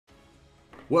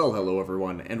Well, hello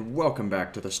everyone, and welcome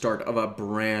back to the start of a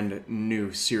brand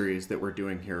new series that we're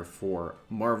doing here for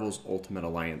Marvel's Ultimate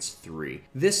Alliance 3.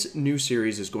 This new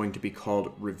series is going to be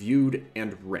called Reviewed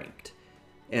and Ranked.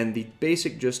 And the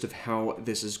basic gist of how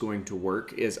this is going to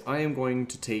work is I am going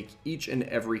to take each and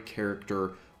every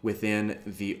character within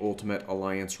the Ultimate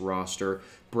Alliance roster,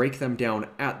 break them down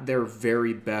at their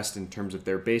very best in terms of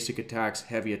their basic attacks,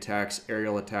 heavy attacks,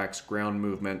 aerial attacks, ground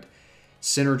movement,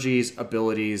 synergies,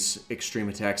 abilities, extreme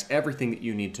attacks, everything that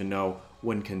you need to know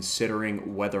when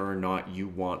considering whether or not you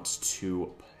want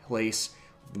to place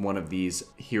one of these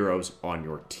heroes on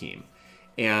your team.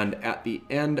 And at the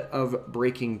end of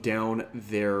breaking down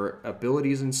their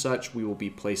abilities and such, we will be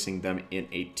placing them in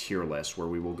a tier list where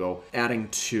we will go adding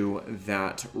to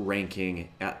that ranking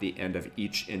at the end of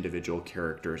each individual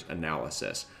character's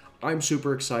analysis. I'm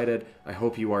super excited. I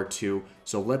hope you are too.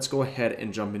 So let's go ahead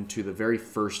and jump into the very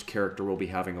first character we'll be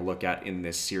having a look at in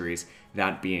this series,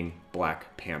 that being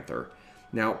Black Panther.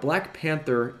 Now, Black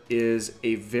Panther is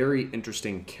a very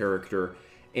interesting character,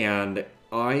 and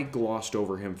I glossed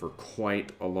over him for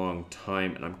quite a long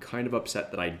time, and I'm kind of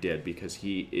upset that I did because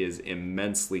he is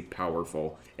immensely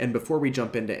powerful. And before we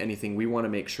jump into anything, we want to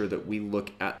make sure that we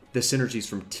look at the synergies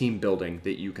from team building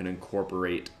that you can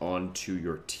incorporate onto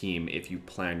your team if you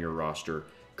plan your roster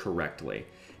correctly.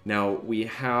 Now, we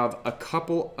have a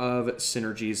couple of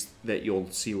synergies that you'll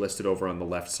see listed over on the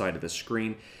left side of the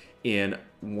screen in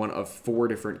one of 4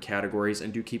 different categories,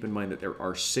 and do keep in mind that there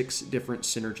are 6 different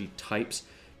synergy types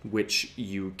which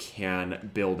you can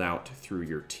build out through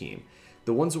your team.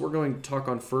 The ones that we're going to talk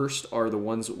on first are the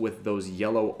ones with those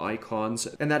yellow icons,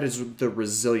 and that is the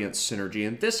resilience synergy.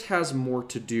 And this has more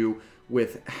to do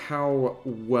with how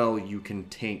well you can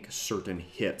tank certain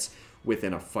hits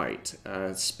within a fight.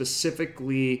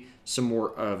 Specifically, some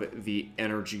more of the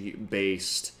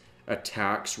energy-based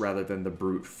attacks rather than the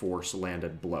brute force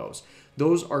landed blows.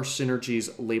 Those are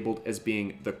synergies labeled as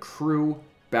being the crew,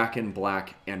 Back in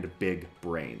Black, and Big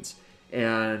Brains.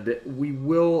 And we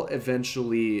will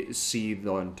eventually see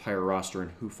the entire roster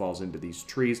and who falls into these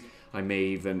trees. I may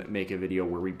even make a video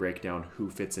where we break down who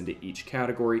fits into each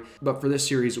category. But for this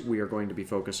series, we are going to be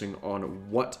focusing on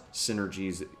what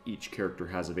synergies each character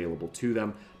has available to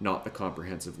them, not the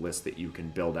comprehensive list that you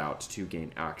can build out to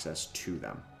gain access to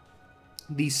them.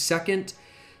 The second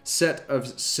set of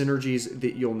synergies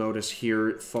that you'll notice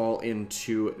here fall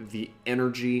into the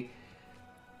energy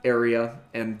area,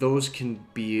 and those can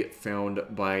be found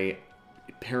by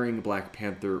pairing Black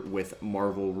Panther with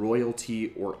Marvel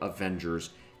Royalty or Avengers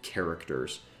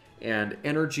characters. And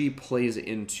energy plays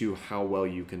into how well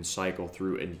you can cycle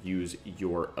through and use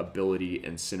your ability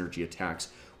and synergy attacks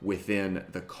within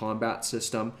the combat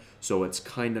system, so it's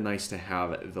kind of nice to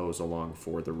have those along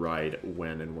for the ride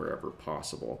when and wherever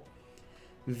possible.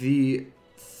 The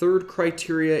third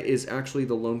criteria is actually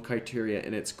the lone criteria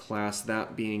in its class,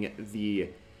 that being the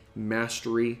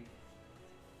mastery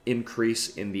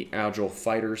increase in the Agile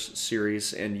Fighters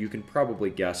series, and you can probably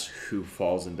guess who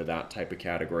falls into that type of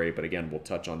category, but again, we'll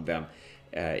touch on them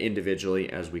individually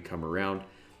as we come around.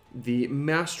 The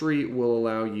mastery will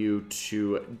allow you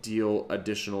to deal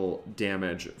additional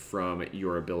damage from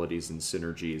your abilities and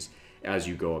synergies as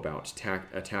you go about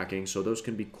attacking, so those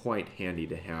can be quite handy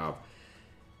to have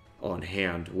on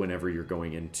hand whenever you're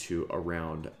going into a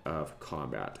round of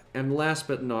combat. And last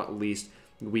but not least,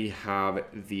 we have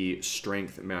the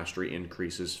strength mastery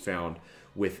increases found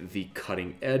with the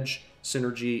Cutting Edge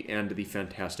synergy and the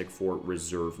Fantastic Four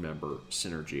Reserve Member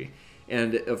synergy.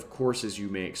 And of course, as you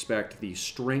may expect, the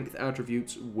strength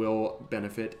attributes will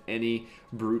benefit any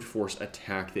brute force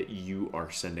attack that you are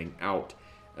sending out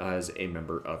as a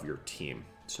member of your team.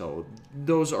 So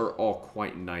those are all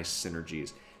quite nice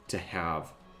synergies to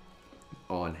have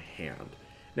on hand.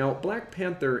 Now, Black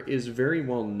Panther is very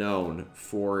well known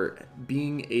for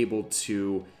being able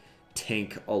to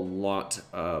tank a lot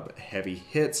of heavy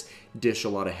hits, dish a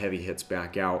lot of heavy hits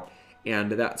back out,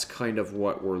 and that's kind of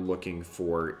what we're looking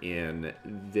for in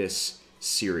this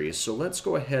series. So let's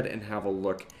go ahead and have a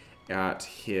look at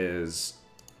his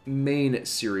main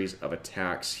series of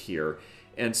attacks here.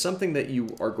 And something that you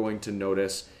are going to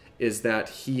notice is that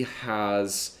he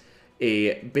has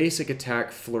a basic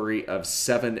attack flurry of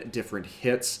 7 different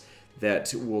hits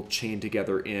that will chain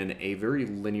together in a very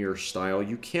linear style.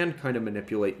 You can kind of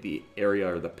manipulate the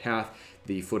area or the path.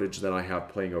 The footage that I have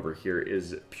playing over here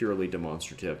is purely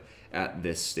demonstrative at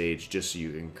this stage, just so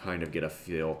you can kind of get a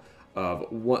feel of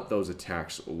what those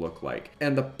attacks look like.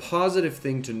 And the positive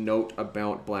thing to note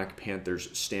about Black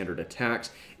Panther's standard attacks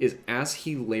is as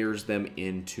he layers them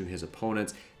into his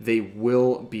opponents, they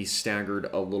will be staggered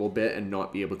a little bit and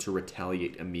not be able to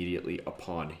retaliate immediately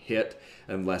upon hit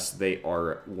unless they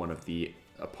are one of the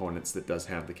opponents that does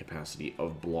have the capacity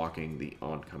of blocking the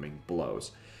oncoming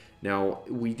blows. Now,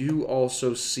 we do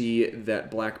also see that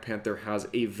Black Panther has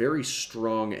a very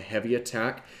strong heavy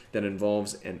attack that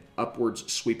involves an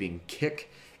upwards sweeping kick,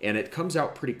 and it comes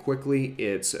out pretty quickly.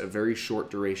 It's a very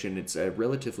short duration. It's a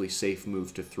relatively safe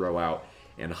move to throw out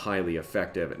and highly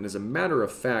effective. And as a matter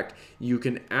of fact, you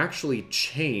can actually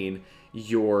chain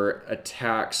your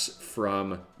attacks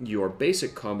from your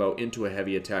basic combo into a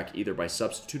heavy attack either by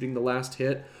substituting the last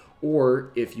hit,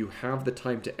 or if you have the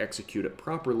time to execute it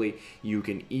properly, you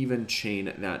can even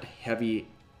chain that heavy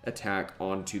attack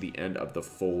onto the end of the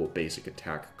full basic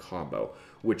attack combo,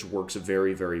 which works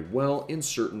very, very well in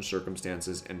certain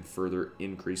circumstances and further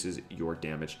increases your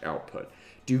damage output.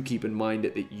 Do keep in mind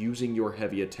that using your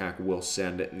heavy attack will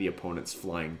send the opponents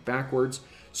flying backwards,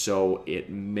 so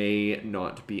it may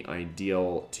not be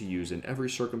ideal to use in every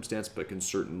circumstance, but can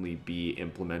certainly be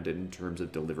implemented in terms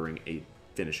of delivering a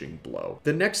finishing blow.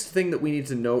 The next thing that we need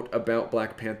to note about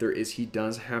Black Panther is he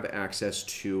does have access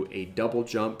to a double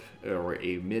jump or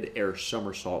a mid-air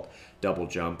somersault double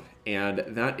jump, and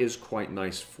that is quite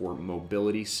nice for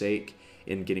mobility's sake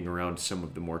in getting around some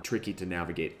of the more tricky to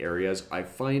navigate areas. I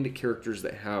find characters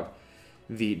that have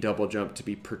the double jump to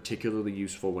be particularly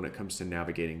useful when it comes to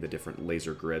navigating the different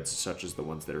laser grids, such as the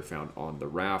ones that are found on the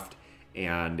raft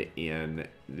and in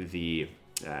the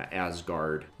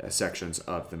Asgard sections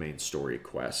of the main story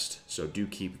quest. So do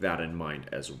keep that in mind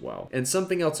as well. And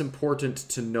something else important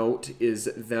to note is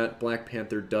that Black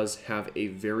Panther does have a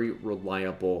very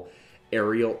reliable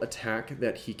aerial attack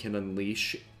that he can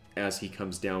unleash as he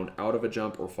comes down out of a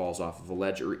jump or falls off of a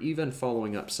ledge, or even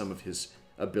following up some of his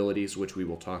abilities, which we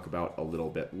will talk about a little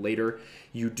bit later.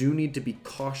 You do need to be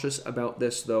cautious about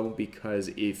this though, because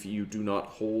if you do not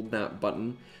hold that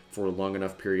button for a long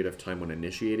enough period of time when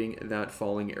initiating that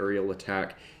falling aerial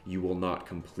attack, you will not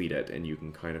complete it, and you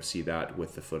can kind of see that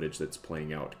with the footage that's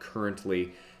playing out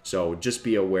currently. So just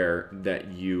be aware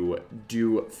that you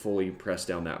do fully press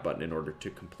down that button in order to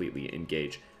completely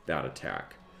engage that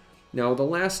attack. Now, the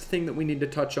last thing that we need to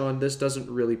touch on, this doesn't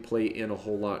really play in a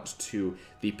whole lot to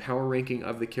the power ranking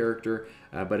of the character,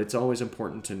 but it's always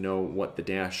important to know what the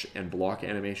dash and block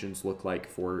animations look like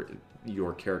for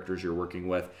your characters you're working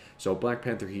with. So Black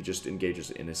Panther, he just engages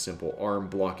in a simple arm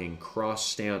blocking cross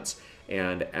stance,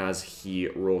 and as he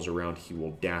rolls around, he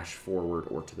will dash forward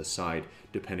or to the side,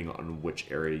 depending on which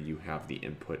area you have the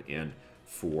input in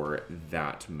for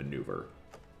that maneuver.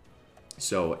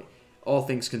 So all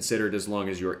things considered, as long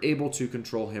as you're able to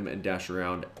control him and dash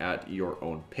around at your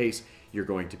own pace, you're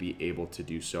going to be able to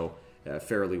do so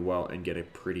fairly well and get a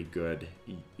pretty good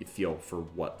feel for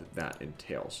what that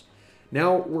entails.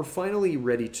 Now, we're finally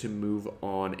ready to move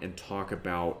on and talk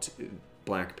about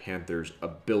Black Panther's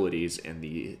abilities and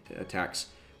the attacks,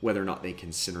 whether or not they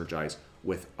can synergize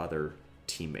with other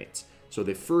teammates. So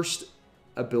the first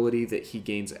ability that he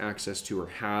gains access to or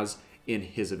has in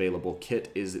his available kit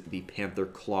is the Panther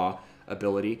Claw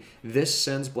ability. This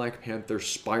sends Black Panther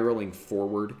spiraling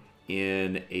forward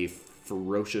in a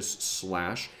ferocious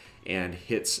slash and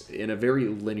hits in a very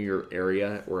linear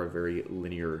area or a very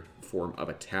linear form of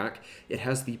attack. It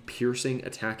has the piercing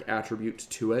attack attribute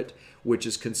to it, which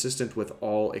is consistent with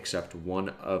all except one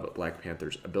of Black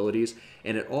Panther's abilities,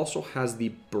 and it also has the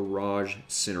barrage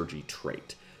synergy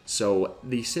trait. So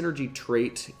the synergy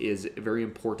trait is very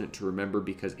important to remember,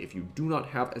 because if you do not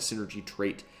have a synergy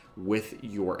trait with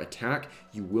your attack,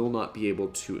 you will not be able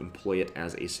to employ it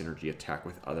as a synergy attack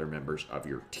with other members of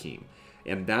your team.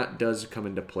 And that does come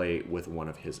into play with one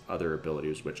of his other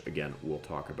abilities, which again, we'll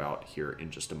talk about here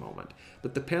in just a moment.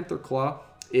 But the Panther Claw,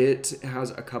 it has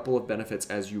a couple of benefits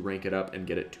as you rank it up and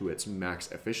get it to its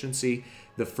max efficiency.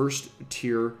 The first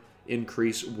tier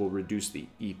increase will reduce the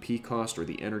EP cost, or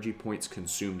the energy points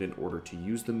consumed in order to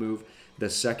use the move. The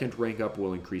second rank up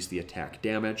will increase the attack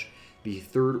damage. The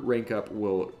third rank up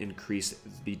will increase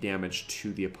the damage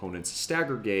to the opponent's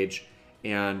stagger gauge.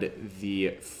 And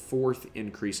the fourth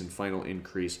increase and final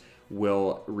increase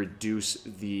will reduce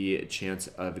the chance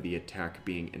of the attack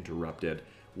being interrupted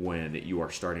when you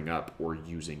are starting up or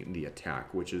using the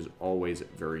attack, which is always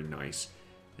very nice,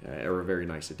 or a very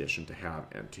nice addition to have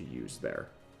and to use there.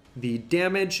 The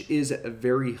damage is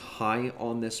very high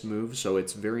on this move, so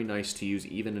it's very nice to use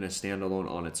even in a standalone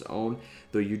on its own,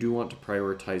 though you do want to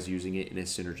prioritize using it in a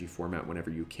synergy format whenever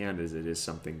you can, as it is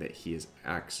something that he has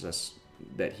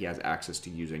access to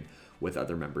using with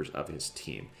other members of his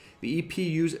team. The EP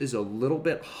use is a little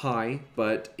bit high,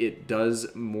 but it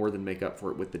does more than make up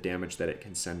for it with the damage that it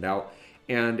can send out,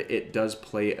 and it does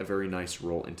play a very nice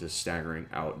role into staggering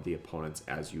out the opponents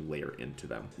as you layer into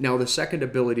them. Now, the second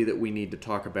ability that we need to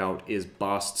talk about is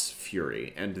Bast's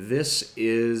Fury, and this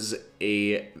is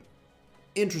a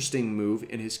interesting move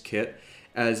in his kit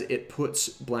as it puts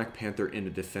Black Panther in a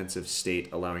defensive state,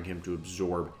 allowing him to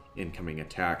absorb incoming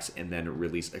attacks and then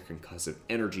release a concussive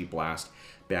energy blast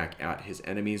back at his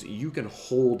enemies. You can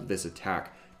hold this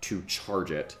attack to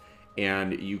charge it,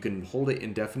 and you can hold it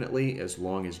indefinitely as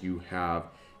long as you have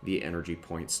the energy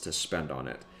points to spend on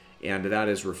it. And that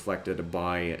is reflected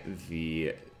by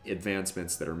the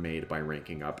advancements that are made by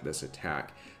ranking up this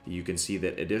attack. You can see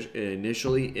that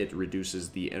initially it reduces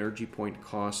the energy point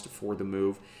cost for the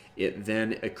move. It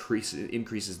then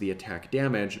increases the attack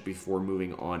damage before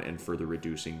moving on and further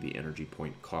reducing the energy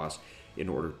point cost in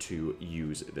order to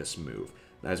use this move.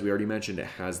 As we already mentioned, it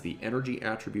has the energy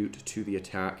attribute to the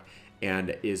attack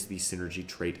and is the synergy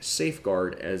trait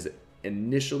Safeguard, as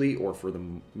initially, or for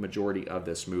the majority of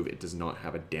this move, it does not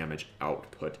have a damage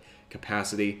output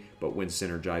capacity, but when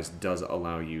synergized does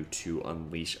allow you to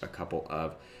unleash a couple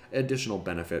of additional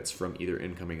benefits from either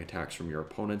incoming attacks from your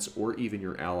opponents or even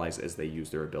your allies as they use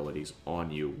their abilities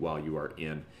on you while you are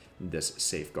in this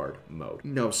Safeguard mode.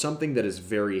 Now, something that is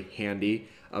very handy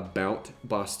about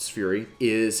Bast's Fury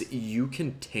is you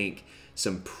can tank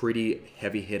some pretty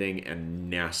heavy hitting and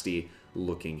nasty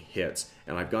looking hits,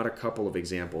 and I've got a couple of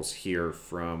examples here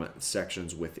from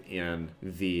sections within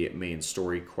the main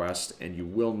story quest, and you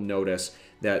will notice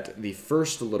that the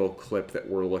first little clip that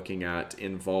we're looking at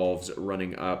involves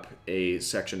running up a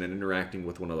section and interacting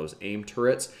with one of those aim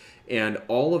turrets, and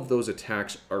all of those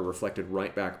attacks are reflected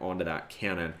right back onto that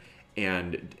cannon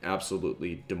and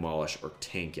absolutely demolish or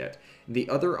tank it. The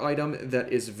other item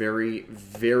that is very,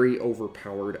 very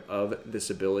overpowered of this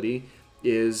ability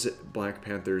is Black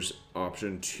Panther's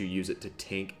option to use it to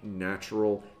tank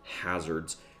natural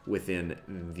hazards within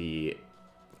the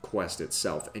quest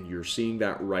itself. And you're seeing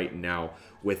that right now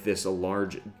with this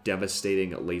large,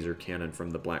 devastating laser cannon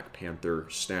from the Black Panther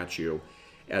statue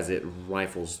as it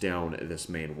rifles down this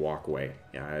main walkway.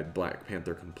 Black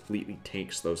Panther completely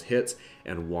tanks those hits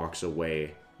and walks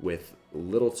away with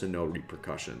little to no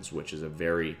repercussions, which is a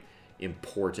very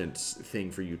important thing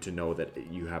for you to know that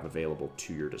you have available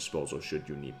to your disposal should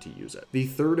you need to use it. The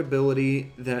third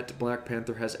ability that Black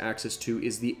Panther has access to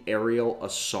is the Aerial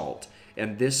Assault,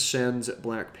 and this sends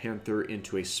Black Panther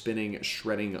into a spinning,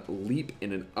 shredding leap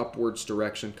in an upwards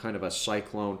direction, kind of a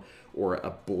cyclone or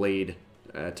a blade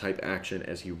type action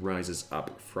as he rises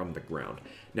up from the ground.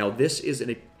 Now, this is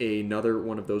another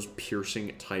one of those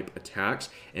piercing type attacks,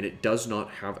 and it does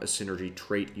not have a synergy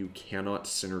trait. You cannot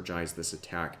synergize this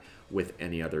attack with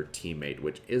any other teammate,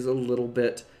 which is a little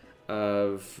bit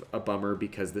of a bummer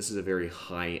because this is a very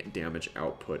high damage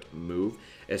output move,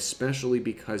 especially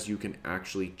because you can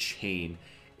actually chain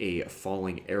a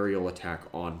falling aerial attack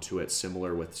onto it,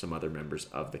 similar with some other members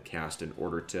of the cast, in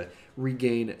order to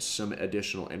regain some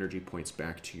additional energy points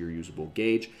back to your usable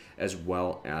gauge, as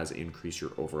well as increase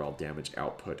your overall damage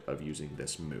output of using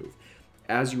this move.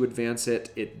 As you advance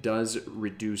it, it does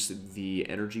reduce the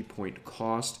energy point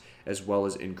cost, as well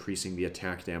as increasing the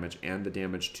attack damage and the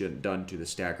damage done to the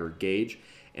stagger gauge.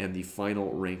 And the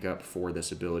final rank up for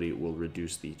this ability will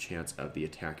reduce the chance of the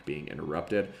attack being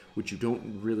interrupted, which you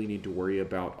don't really need to worry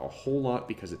about a whole lot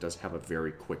because it does have a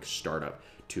very quick startup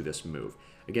to this move.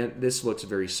 Again, this looks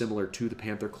very similar to the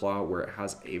Panther Claw, where it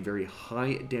has a very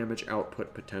high damage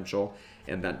output potential,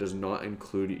 and that does not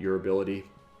include your ability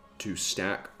to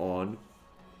stack on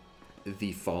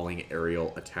the falling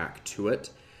aerial attack to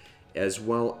it, as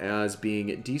well as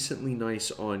being decently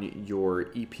nice on your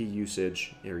EP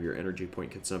usage or your energy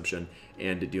point consumption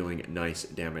and dealing nice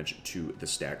damage to the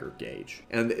stagger gauge.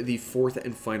 And the fourth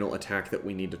and final attack that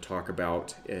we need to talk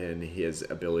about in his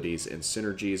abilities and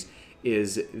synergies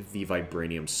is the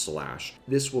Vibranium Slash.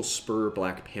 This will spur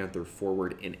Black Panther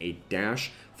forward in a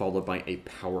dash, followed by a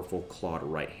powerful clawed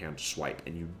right-hand swipe.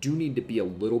 And you do need to be a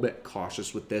little bit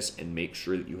cautious with this and make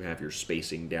sure that you have your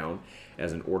spacing down,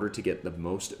 as in order to get the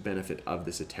most benefit of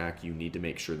this attack, you need to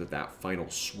make sure that that final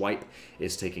swipe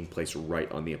is taking place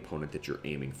right on the opponent that you're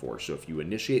aiming for. So if you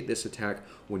initiate this attack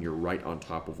when you're right on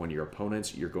top of one of your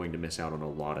opponents, you're going to miss out on a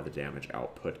lot of the damage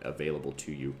output available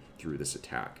to you through this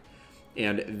attack.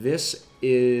 And this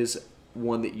is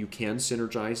one that you can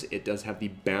synergize. It does have the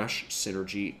Bash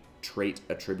synergy trait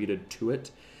attributed to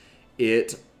it.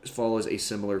 It follows a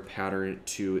similar pattern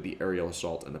to the Aerial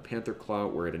Assault and the Panther Claw,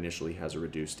 where it initially has a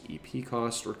reduced EP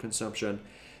cost or consumption,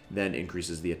 then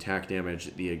increases the attack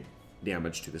damage, the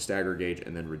damage to the stagger gauge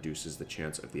and then reduces the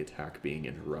chance of the attack being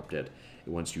interrupted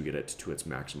once you get it to its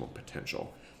maximum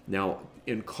potential. Now,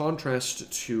 in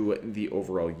contrast to the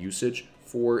overall usage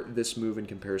for this move in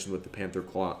comparison with the Panther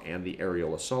Claw and the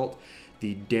Aerial Assault,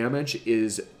 the damage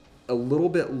is a little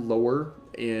bit lower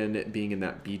in being in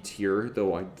that B tier,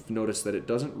 though I've noticed that it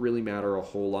doesn't really matter a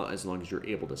whole lot as long as you're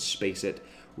able to space it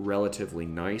relatively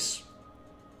nice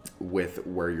with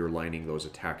where you're lining those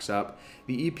attacks up.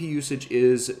 The EP usage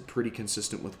is pretty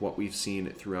consistent with what we've seen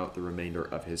throughout the remainder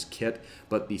of his kit,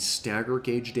 but the stagger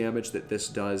gauge damage that this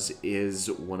does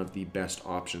is one of the best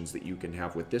options that you can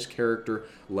have with this character,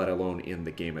 let alone in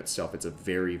the game itself. It's a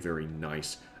very, very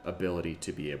nice ability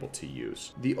to be able to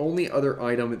use. The only other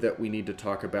item that we need to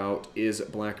talk about is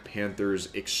Black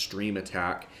Panther's Extreme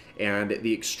Attack. And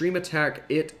the Extreme Attack,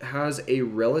 it has a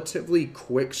relatively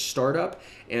quick startup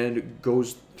and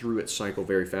goes through its cycle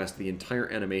very fast. The entire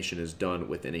animation is done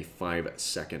within a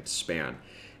 5-second span.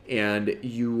 And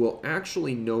you will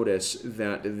actually notice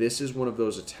that this is one of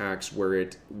those attacks where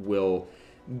it will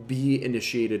be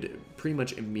initiated pretty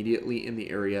much immediately in the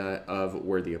area of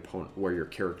where the opponent, where your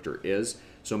character is.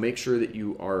 So make sure that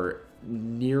you are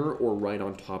near or right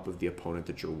on top of the opponent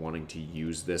that you're wanting to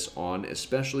use this on,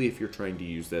 especially if you're trying to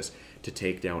use this to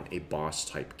take down a boss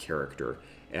type character,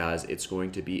 as it's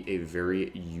going to be a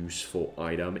very useful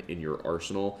item in your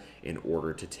arsenal in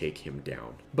order to take him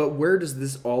down. But where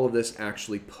does all of this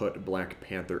actually put Black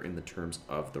Panther in the terms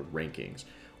of the rankings?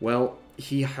 Well,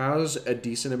 he has a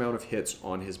decent amount of hits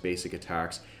on his basic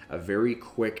attacks, a very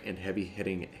quick and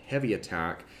heavy-hitting heavy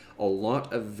attack, a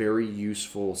lot of very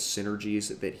useful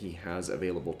synergies that he has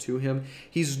available to him.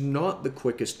 He's not the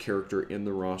quickest character in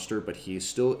the roster, but he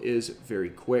still is very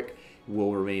quick,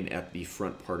 will remain at the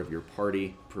front part of your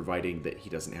party, providing that he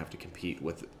doesn't have to compete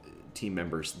with team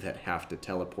members that have to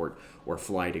teleport or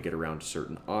fly to get around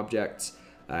certain objects.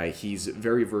 He's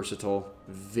very versatile,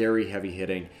 very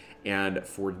heavy-hitting, and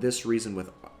for this reason,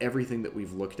 with everything that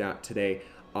we've looked at today,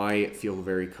 I feel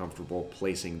very comfortable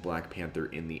placing Black Panther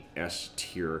in the S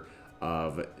tier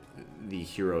of the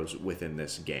heroes within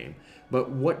this game.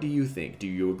 But what do you think? Do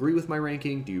you agree with my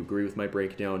ranking? Do you agree with my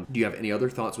breakdown? Do you have any other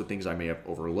thoughts with things I may have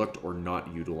overlooked or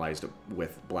not utilized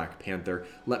with Black Panther?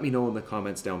 Let me know in the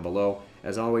comments down below.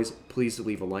 As always, please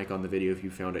leave a like on the video if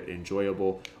you found it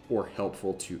enjoyable or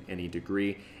helpful to any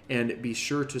degree. And be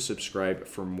sure to subscribe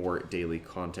for more daily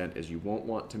content, as you won't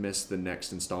want to miss the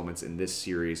next installments in this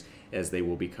series, as they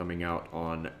will be coming out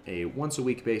on a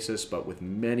once-a-week basis, but with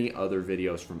many other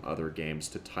videos from other games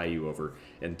to tie you over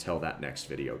until that next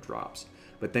video drops.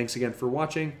 But thanks again for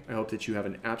watching. I hope that you have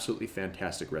an absolutely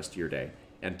fantastic rest of your day,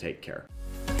 and take care.